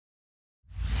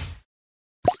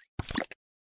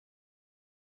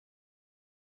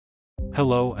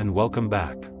Hello and welcome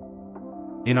back.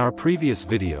 In our previous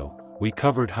video, we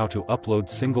covered how to upload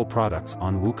single products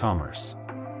on WooCommerce.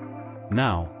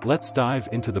 Now, let's dive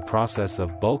into the process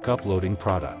of bulk uploading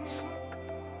products.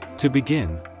 To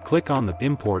begin, click on the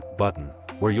Import button,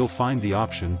 where you'll find the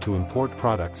option to import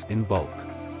products in bulk.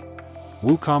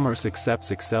 WooCommerce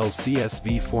accepts Excel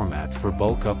CSV format for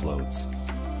bulk uploads.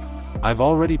 I've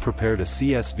already prepared a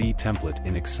CSV template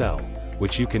in Excel,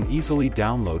 which you can easily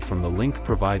download from the link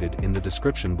provided in the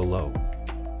description below.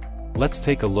 Let's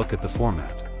take a look at the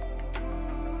format.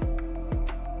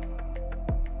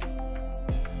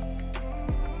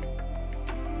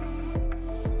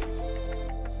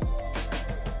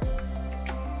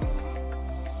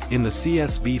 In the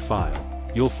CSV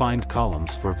file, you'll find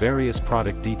columns for various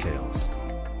product details.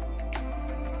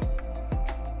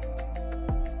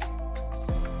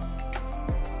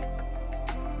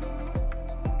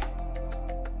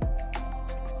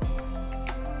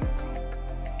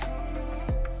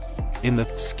 In the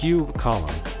SKU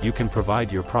column, you can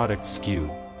provide your product SKU,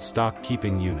 stock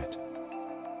keeping unit.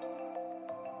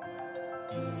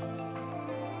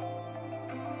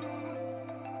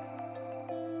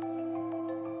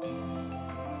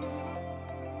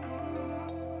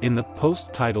 In the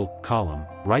Post Title column,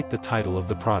 write the title of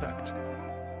the product.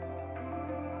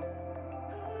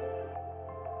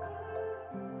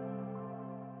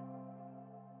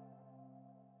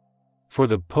 For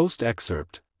the Post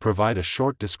Excerpt, provide a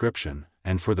short description,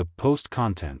 and for the Post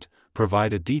Content,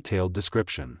 provide a detailed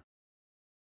description.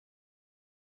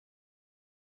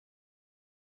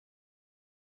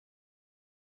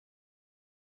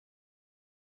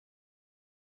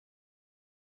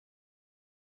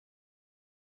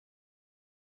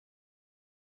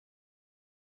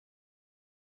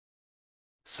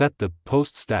 Set the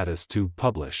post status to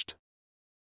Published.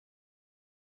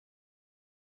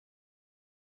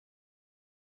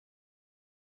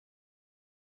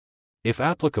 If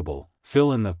applicable,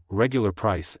 fill in the Regular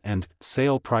Price and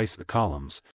Sale Price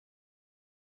columns,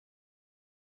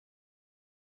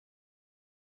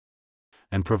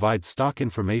 and provide stock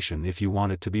information if you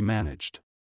want it to be managed.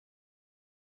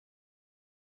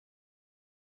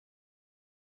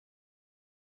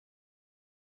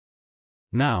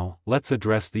 Now, let's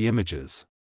address the images.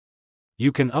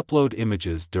 You can upload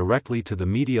images directly to the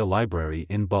media library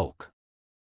in bulk.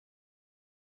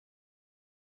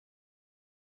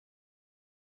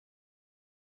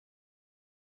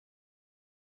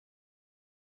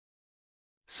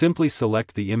 Simply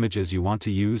select the images you want to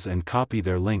use and copy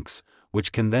their links,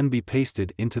 which can then be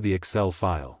pasted into the Excel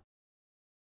file.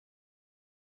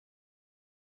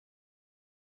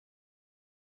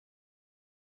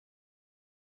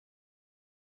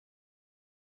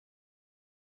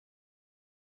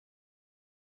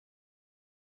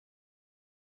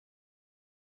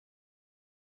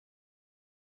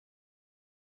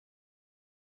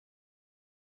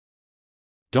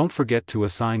 Don't forget to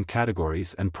assign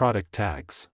categories and product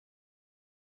tags.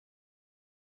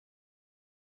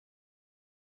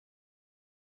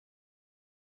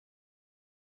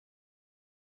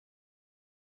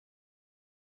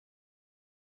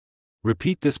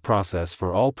 Repeat this process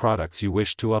for all products you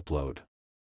wish to upload.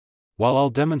 While I'll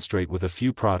demonstrate with a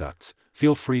few products,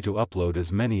 feel free to upload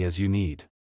as many as you need.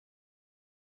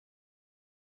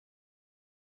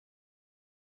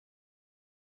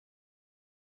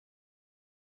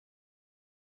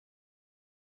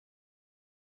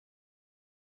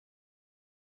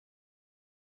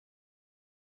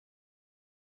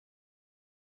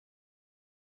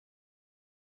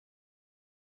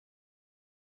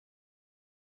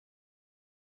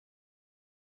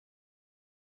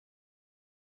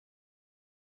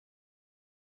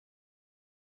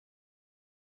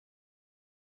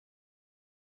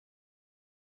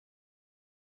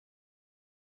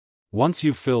 Once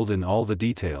you've filled in all the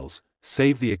details,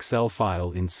 save the Excel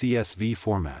file in CSV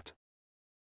format.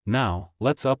 Now,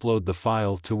 let's upload the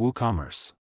file to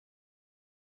WooCommerce.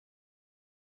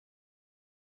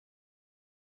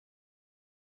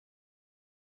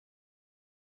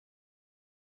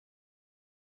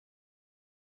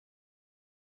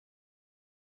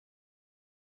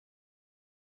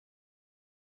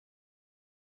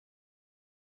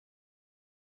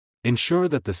 Ensure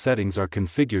that the settings are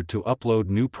configured to upload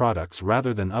new products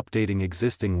rather than updating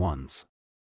existing ones.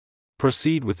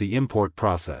 Proceed with the import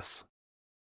process.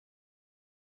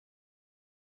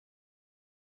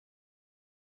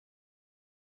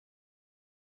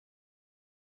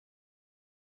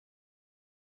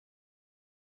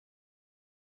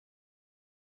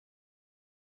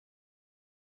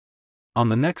 On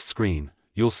the next screen,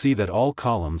 you'll see that all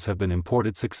columns have been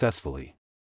imported successfully.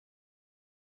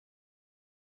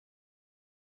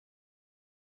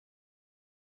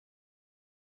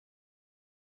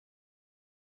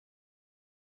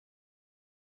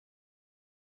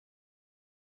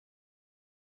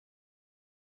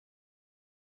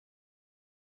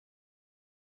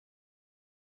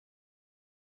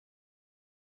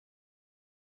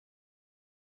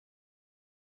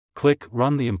 Click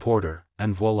Run the Importer,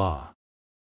 and voila!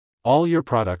 All your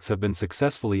products have been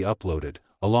successfully uploaded,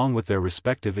 along with their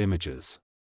respective images.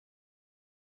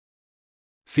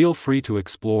 Feel free to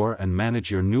explore and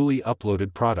manage your newly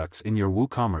uploaded products in your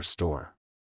WooCommerce store.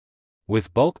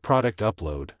 With bulk product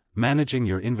upload, managing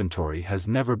your inventory has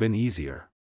never been easier.